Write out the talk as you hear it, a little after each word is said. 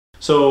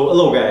So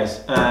hello guys,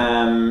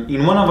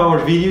 in one of our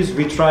videos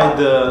we tried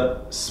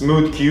the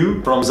Smooth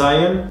Q from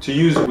Zhiyun to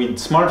use with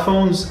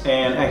smartphones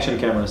and action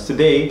cameras.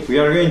 Today we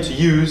are going to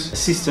use a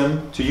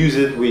system to use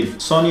it with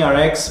Sony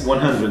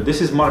rx100. This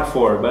is Mark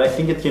IV, but I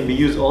think it can be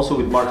used also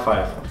with Mark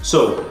V.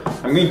 So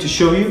I'm going to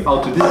show you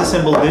how to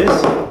disassemble this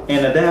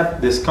and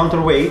adapt this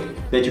counterweight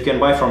that you can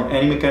buy from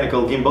any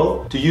mechanical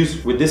gimbal to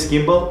use with this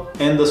gimbal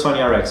and the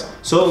Sony RX.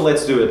 So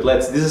let's do it.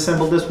 Let's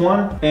disassemble this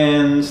one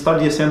and start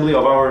the assembly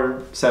of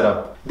our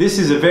setup. This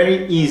is a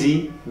very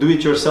easy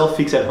do-it-yourself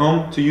fix at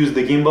home to use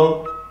the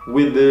gimbal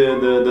with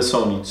the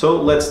Sony. So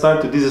let's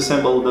start to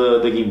disassemble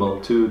the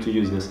gimbal to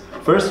use this.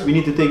 First we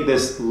need to take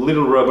this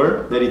little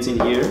rubber that is in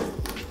here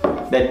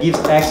that gives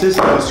access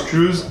to the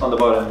screws on the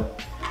bottom.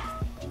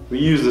 We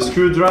use the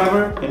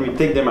screwdriver and we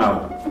take them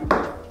out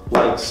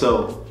like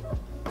so.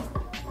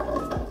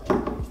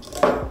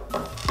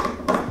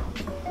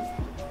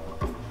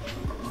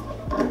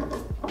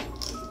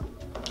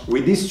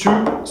 With this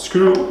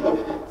screw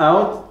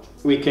out,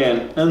 we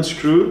can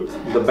unscrew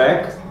the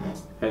back,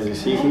 as you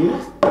see here,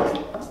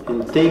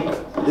 and take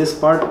this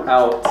part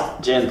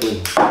out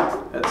gently.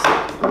 That's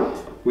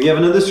it. We have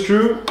another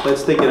screw,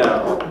 let's take it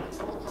out.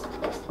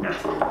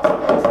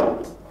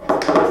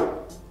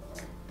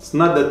 It's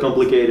not that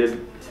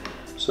complicated.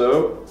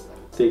 So,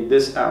 take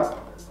this out.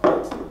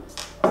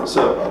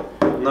 So,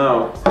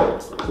 now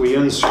we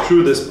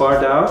unscrew this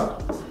part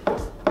out,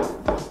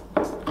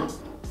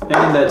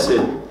 and that's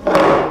it.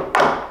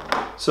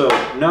 So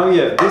now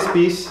you have this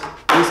piece,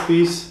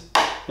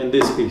 and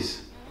this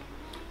piece.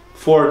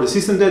 For the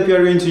system that we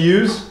are going to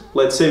use,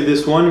 let's save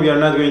this one, we are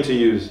not going to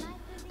use.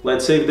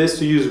 Let's save this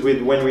to use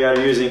with when we are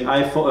using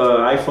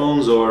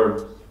iPhones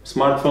or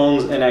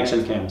smartphones and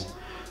action cams.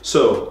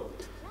 So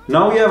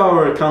now we have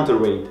our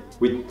counterweight.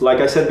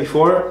 Like I said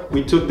before,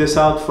 we took this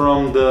out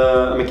from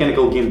the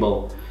mechanical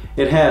gimbal.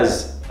 It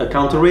has a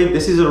counterweight.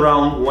 This is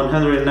around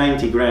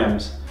 190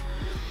 grams.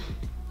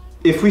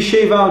 If we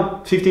shave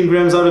out 15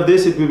 grams out of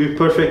this, it will be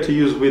perfect to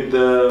use with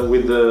the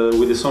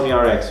Sony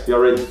RX. We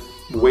already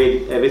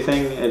weighed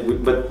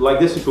everything, but like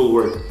this it will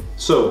work.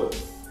 So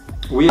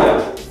we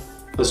have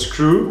a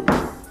screw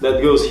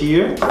that goes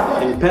here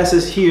and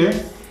passes here,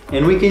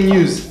 and we can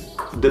use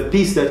the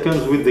piece that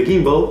comes with the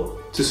gimbal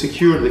to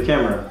secure the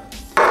camera.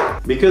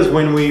 Because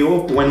when we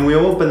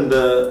open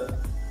the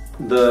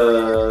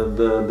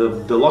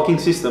locking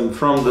system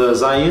from the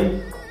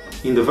Zhiyun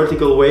in the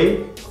vertical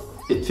way,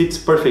 it fits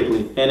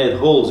perfectly and it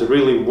holds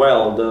really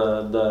well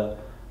the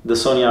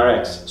Sony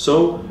RX.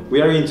 So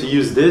we are going to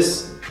use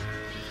this.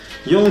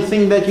 The only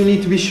thing that you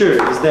need to be sure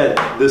is that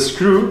this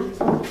screw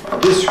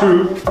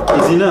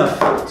is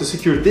enough to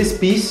secure this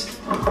piece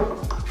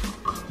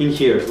in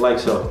here, like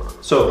so.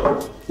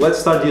 So let's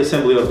start the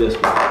assembly of this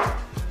one.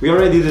 We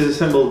already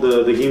disassembled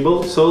the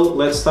gimbal, so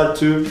let's start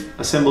to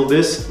assemble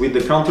this with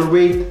the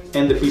counterweight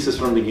and the pieces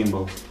from the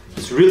gimbal.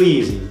 It's really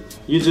easy.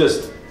 You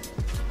just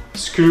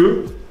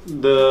screw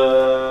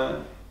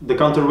the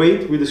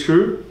counterweight with the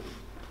screw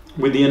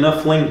with the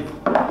enough length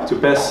to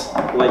pass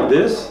like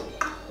this,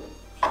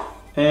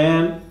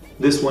 and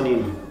this one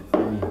in.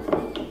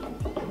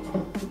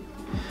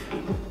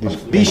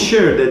 Be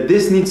sure that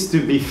this needs to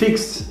be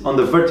fixed on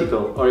the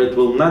vertical or it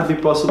will not be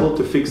possible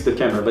to fix the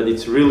camera, but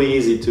it's really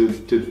easy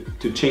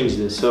to change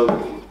this. So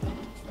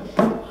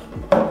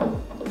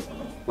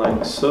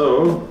like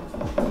so,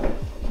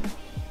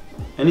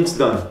 and it's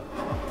done.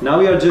 Now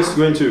we are just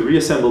going to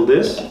reassemble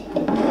this.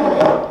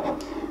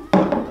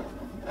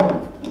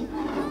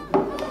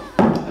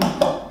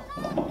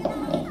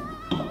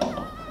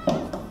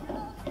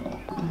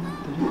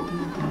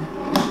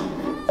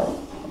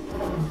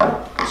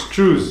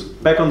 Screws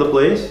back on the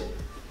place.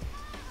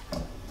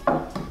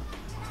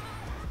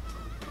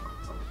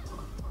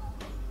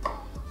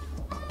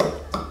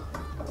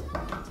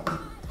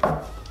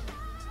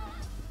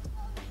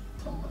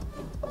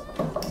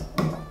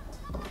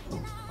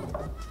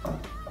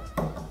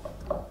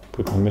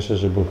 Myślę,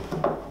 że był.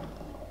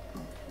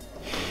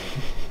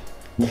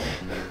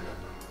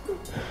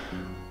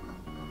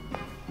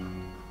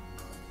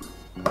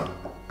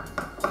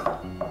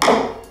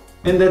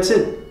 And that's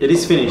it. It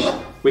is finished.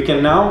 We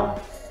can now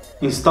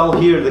install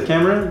here the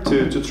camera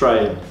to try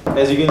it.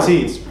 As you can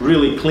see, it's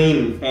really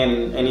clean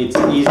and it's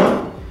easy.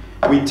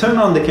 We turn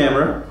on the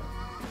camera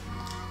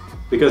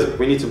because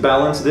we need to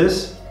balance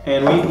this,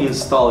 and we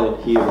install it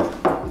here.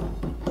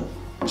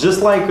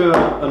 Just like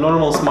a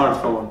normal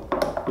smartphone.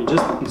 We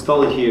just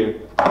install it here.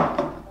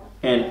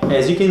 And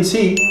as you can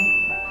see,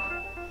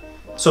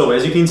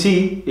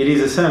 it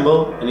is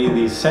assembled and it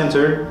is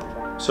centered.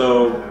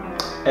 So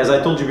as I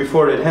told you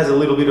before, it has a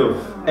little bit of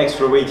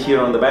extra weight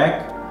here on the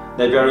back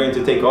that we are going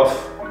to take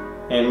off,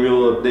 and we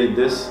will update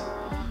this.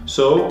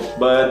 So,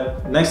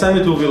 but next time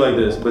it will be like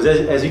this. But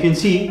as you can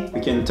see,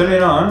 we can turn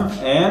it on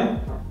and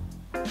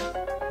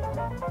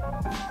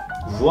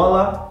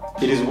voila,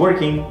 it is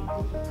working,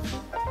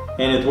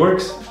 and it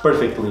works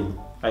perfectly.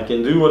 I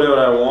can do whatever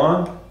I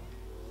want.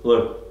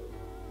 Look,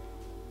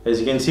 as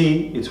you can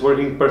see, it's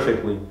working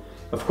perfectly.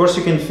 Of course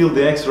you can feel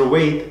the extra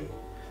weight,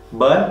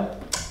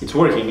 but it's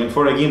working, and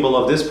for a gimbal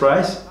of this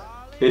price,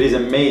 it is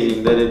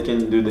amazing that it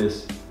can do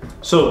this.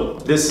 So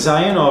this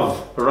Zhiyun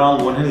of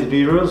around 100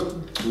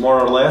 euros, more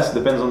or less,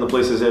 depends on the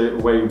places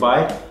where you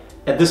buy,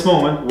 at this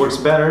moment works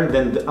better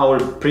than our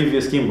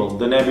previous gimbal,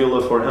 the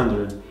Nebula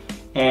 400.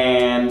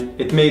 And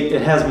it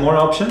has more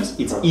options,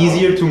 it's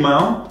easier to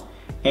mount,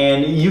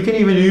 and you can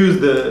even use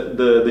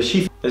the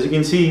sheath. As you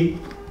can see,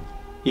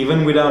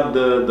 even without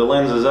the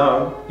lenses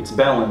out, it's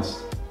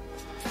balanced.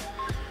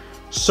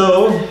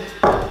 So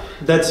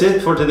that's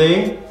it for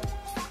today.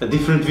 A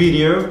different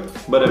video,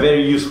 but a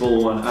very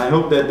useful one. I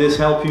hope that this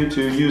helped you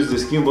to use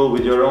this gimbal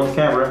with your own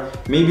camera.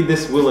 Maybe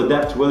this will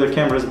adapt to other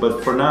cameras,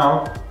 but for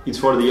now, it's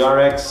for the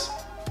RX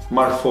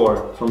Mark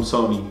IV from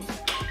Sony.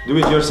 Do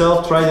it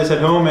yourself, try this at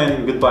home,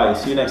 and goodbye.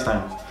 See you next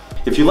time.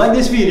 If you like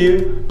this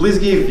video, please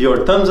give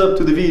your thumbs up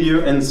to the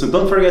video, and so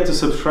don't forget to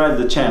subscribe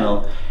to the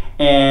channel.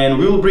 And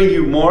we will bring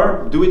you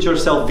more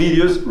do-it-yourself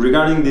videos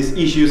regarding these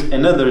issues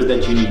and others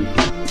that you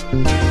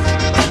need.